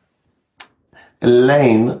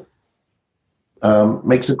 Elaine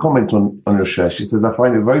makes a comment on your share. She says, I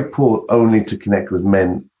find it very poor only to connect with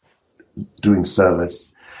men doing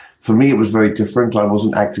service. For me, it was very different. I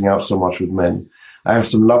wasn't acting out so much with men. I have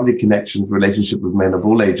some lovely connections, relationship with men of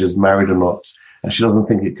all ages, married or not, and she doesn't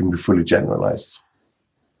think it can be fully generalized.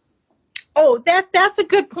 Oh, that's a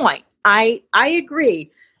good point. I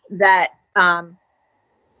agree that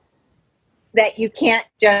that you can't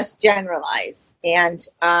just generalize, and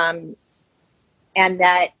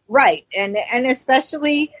that right, and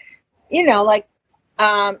especially,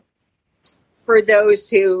 for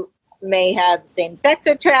those who may have same-sex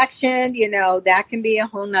attraction, that can be a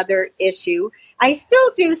whole nother issue. I still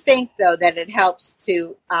do think, though, that it helps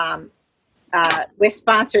to, with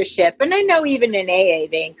sponsorship, and I know even in AA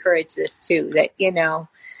they encourage this too, that,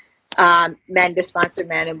 men to sponsor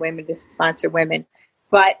men and women to sponsor women.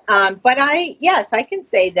 But I can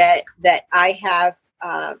say that I have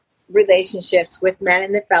relationships with men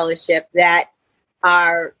in the fellowship that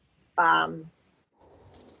are a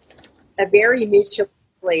very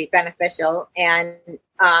mutually beneficial, and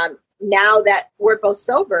now that we're both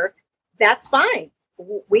sober, that's fine.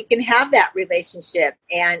 We can have that relationship,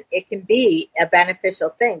 and it can be a beneficial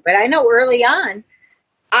thing. But I know early on,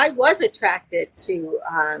 I was attracted to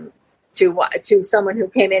someone who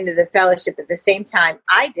came into the fellowship at the same time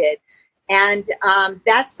I did, and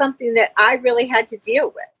that's something that I really had to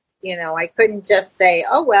deal with. I couldn't just say,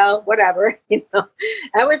 "Oh well, whatever."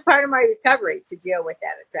 That was part of my recovery, to deal with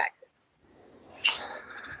that attraction.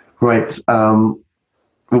 Right.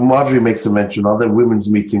 Well, Marjorie makes a mention, are there women's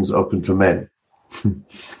meetings open to men?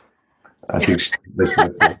 I think she's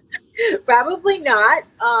probably not.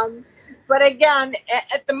 But again,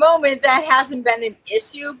 at the moment, that hasn't been an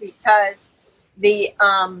issue because the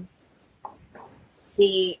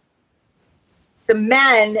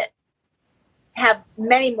men have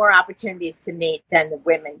many more opportunities to meet than the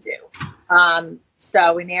women do.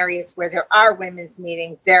 So in areas where there are women's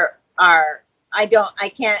meetings,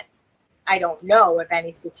 I don't know of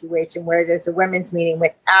any situation where there's a women's meeting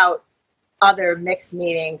without other mixed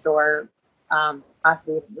meetings or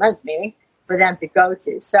possibly a men's meeting for them to go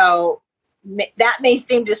to. So that may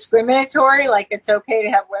seem discriminatory, like it's okay to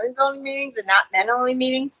have women's only meetings and not men only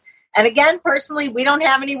meetings. And again, personally, we don't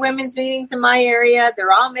have any women's meetings in my area.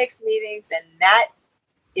 They're all mixed meetings, and that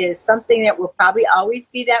is something that will probably always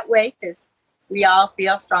be that way because we all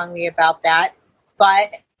feel strongly about that.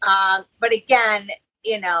 But again,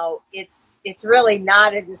 it's really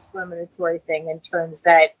not a discriminatory thing in terms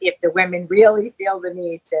that if the women really feel the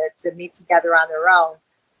need to meet together on their own,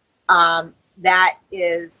 that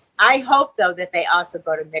is, I hope though that they also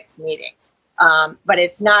go to mixed meetings. But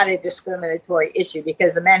it's not a discriminatory issue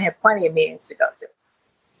because the men have plenty of meetings to go to.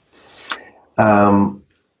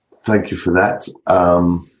 Thank you for that.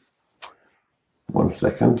 1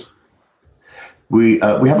 second. We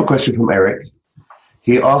have a question from Eric.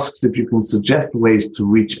 He asks if you can suggest ways to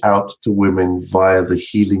reach out to women via the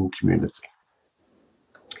healing community.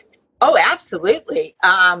 Oh, absolutely.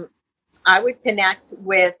 I would connect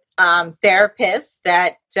with therapists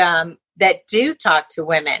that do talk to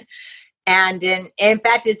women. And in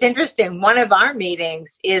fact, it's interesting. One of our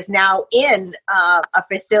meetings is now in a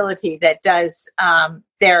facility that does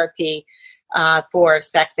therapy for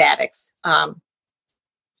sex addicts.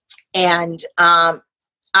 And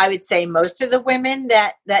I would say most of the women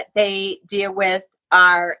that they deal with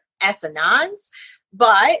are S-anons,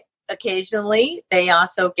 but occasionally they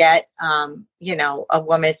also get, a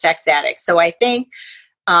woman sex addict. So I think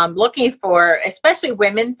looking for especially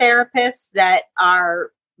women therapists that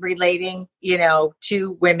are relating,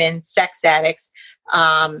 to women sex addicts.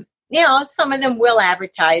 Some of them will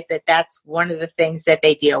advertise that that's one of the things that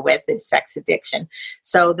they deal with is sex addiction.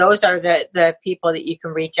 So those are the people that you can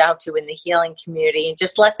reach out to in the healing community and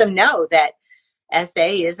just let them know that SA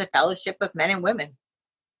is a fellowship of men and women.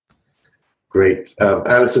 Great.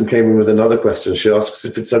 Alison came in with another question. She asks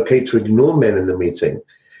if it's okay to ignore men in the meeting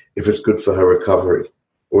if it's good for her recovery,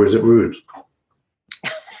 or is it rude?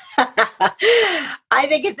 I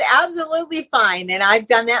think it's absolutely fine, and I've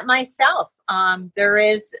done that myself. There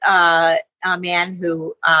is a man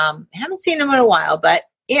who haven't seen him in a while, but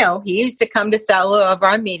he used to come to several of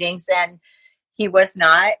our meetings, and he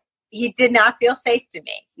did not feel safe to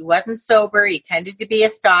me. He wasn't sober. He tended to be a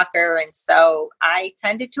stalker, and so I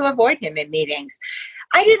tended to avoid him in meetings.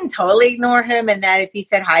 I didn't totally ignore him, and that if he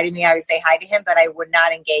said hi to me, I would say hi to him, but I would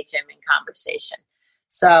not engage him in conversation.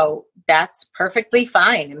 So that's perfectly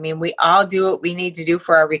fine. I mean, we all do what we need to do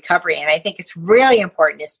for our recovery. And I think it's really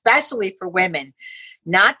important, especially for women,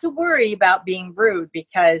 not to worry about being rude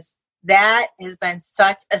because that has been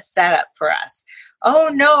such a setup for us. Oh,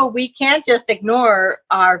 no, we can't just ignore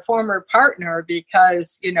our former partner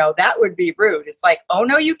because, that would be rude. It's like, oh,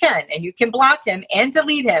 no, you can. And you can block him and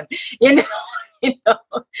delete him.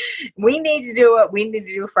 We need to do what we need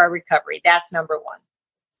to do for our recovery. That's number one.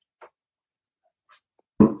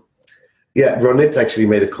 Yeah, Ronit actually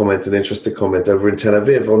made an interesting comment over in Tel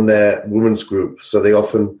Aviv on their women's group. So they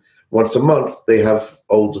often, once a month, they have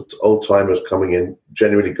old timers coming in,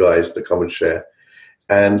 generally guys that come and share.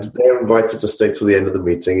 And they're invited to stay till the end of the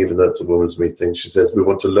meeting, even though it's a women's meeting. She says, we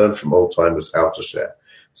want to learn from old timers how to share.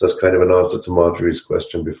 So that's kind of an answer to Marjorie's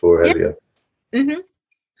question before earlier. Mm-hmm.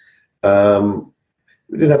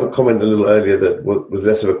 We did have a comment a little earlier that was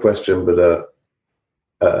less of a question, but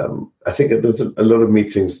I think there's a lot of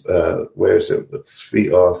meetings where that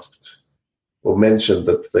Svi asked or mentioned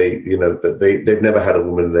that they've never had a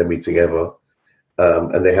woman in their meeting ever,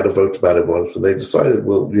 and they had a vote about it once, and they decided,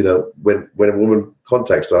 well, when a woman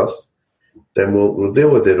contacts us, then we'll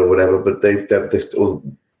deal with it or whatever. But they've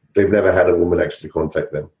never had a woman actually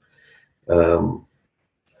contact them.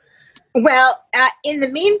 Well, in the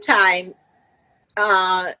meantime,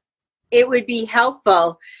 it would be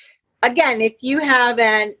helpful. Again, if you have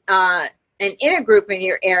an intergroup in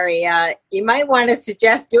your area, you might want to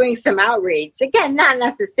suggest doing some outreach. Again, not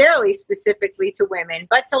necessarily specifically to women,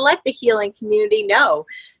 but to let the healing community know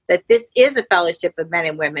that this is a fellowship of men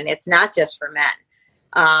and women. It's not just for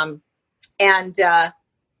men.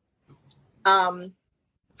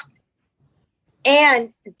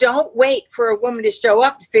 And don't wait for a woman to show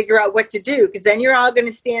up to figure out what to do, because then you're all going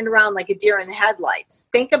to stand around like a deer in the headlights.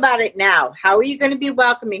 Think about it now. How are you going to be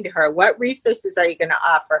welcoming to her? What resources are you going to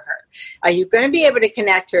offer her? Are you going to be able to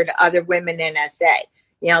connect her to other women in SA?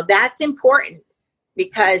 That's important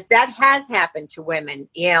because that has happened to women.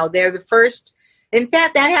 They're the first. In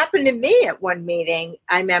fact, that happened to me at one meeting.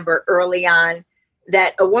 I remember early on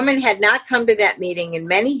that a woman had not come to that meeting in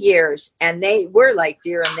many years, and they were like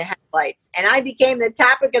deer in the headlights. lights. And I became the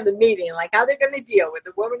topic of the meeting, like how they're going to deal with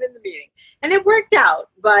the woman in the meeting. And it worked out.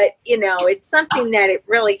 But, it's something that it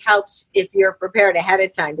really helps if you're prepared ahead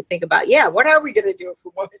of time to think about, what are we going to do if a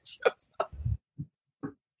woman shows up?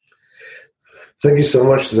 Thank you so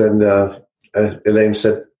much. Then Elaine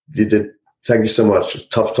said you did. Thank you so much. It's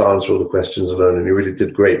tough to answer all the questions alone, and you really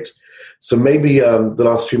did great. So maybe the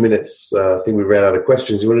last few minutes, I think we ran out of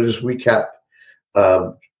questions. You want to just recap,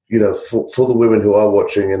 for the women who are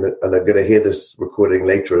watching and are going to hear this recording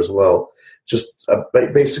later as well, just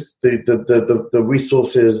basically the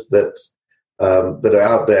resources that are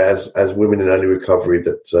out there as women in early recovery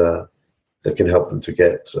that can help them to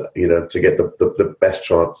get the best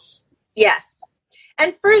chance. Yes.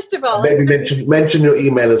 And first of all, maybe mention your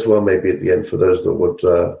email as well, maybe at the end for those that would,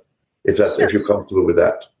 if you're comfortable with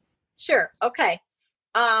that. Sure. Okay.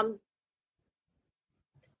 And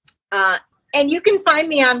you can find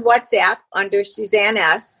me on WhatsApp under Suzanne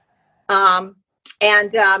S. And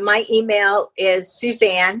my email is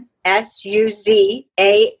Suzanne, SUZANNE,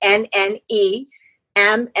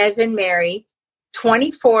 M as in Mary,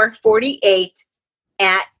 2448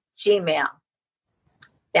 at Gmail.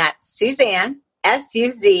 That's Suzanne,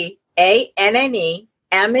 SUZANNE,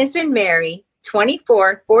 M as in Mary,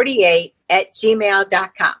 2448 at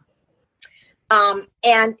gmail.com.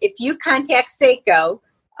 And if you contact SACO,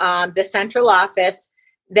 the central office,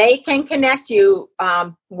 they can connect you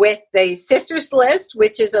with the Sisters List,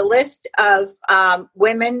 which is a list of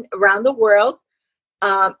women around the world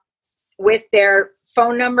with their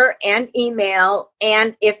phone number and email,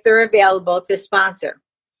 and if they're available to sponsor.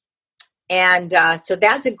 And so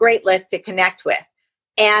that's a great list to connect with.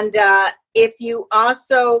 And if you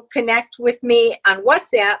also connect with me on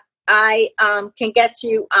WhatsApp, I can get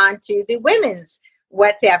you onto the women's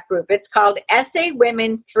WhatsApp group. It's called SA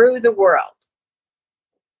Women Through the World.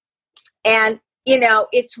 And,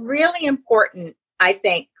 it's really important, I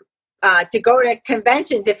think, to go to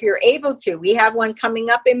conventions if you're able to. We have one coming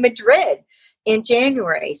up in Madrid in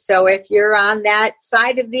January. So if you're on that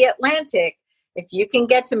side of the Atlantic, if you can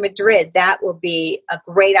get to Madrid, that will be a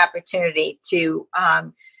great opportunity to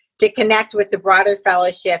connect with the broader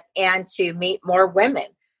fellowship and to meet more women.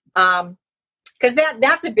 Because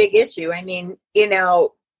that's a big issue. I mean,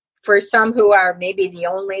 for some who are maybe the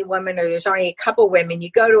only women, or there's only a couple women,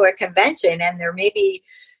 you go to a convention and there may be,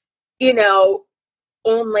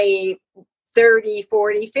 only 30,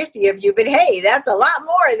 40, 50 of you, but hey, that's a lot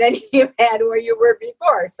more than you had where you were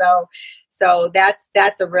before. So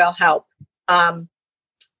that's a real help.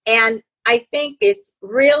 And I think it's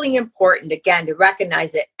really important, again, to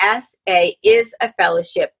recognize that SA is a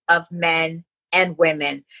fellowship of men and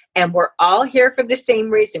women, and we're all here for the same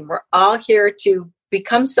reason. We're all here to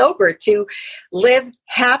become sober, to live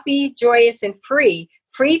happy, joyous, and free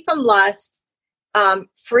from lust,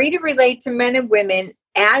 free to relate to men and women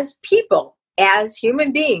as people, as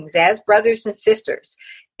human beings, as brothers and sisters.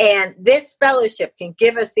 And this fellowship can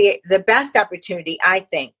give us the best opportunity, I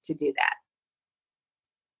think, to do that.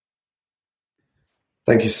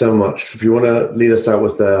 Thank you so much. If you want to lead us out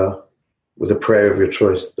with a prayer of your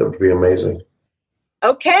choice, that would be amazing.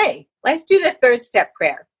 Okay, let's do the third step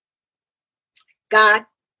prayer. God,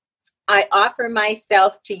 I offer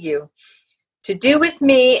myself to you to do with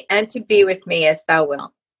me and to be with me as thou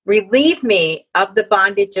wilt. Relieve me of the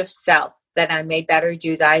bondage of self, that I may better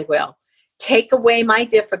do thy will. Take away my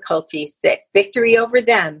difficulties, that victory over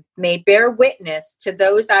them may bear witness to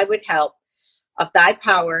those I would help of thy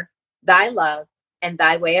power, thy love, and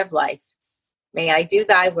thy way of life. May I do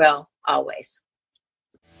thy will always.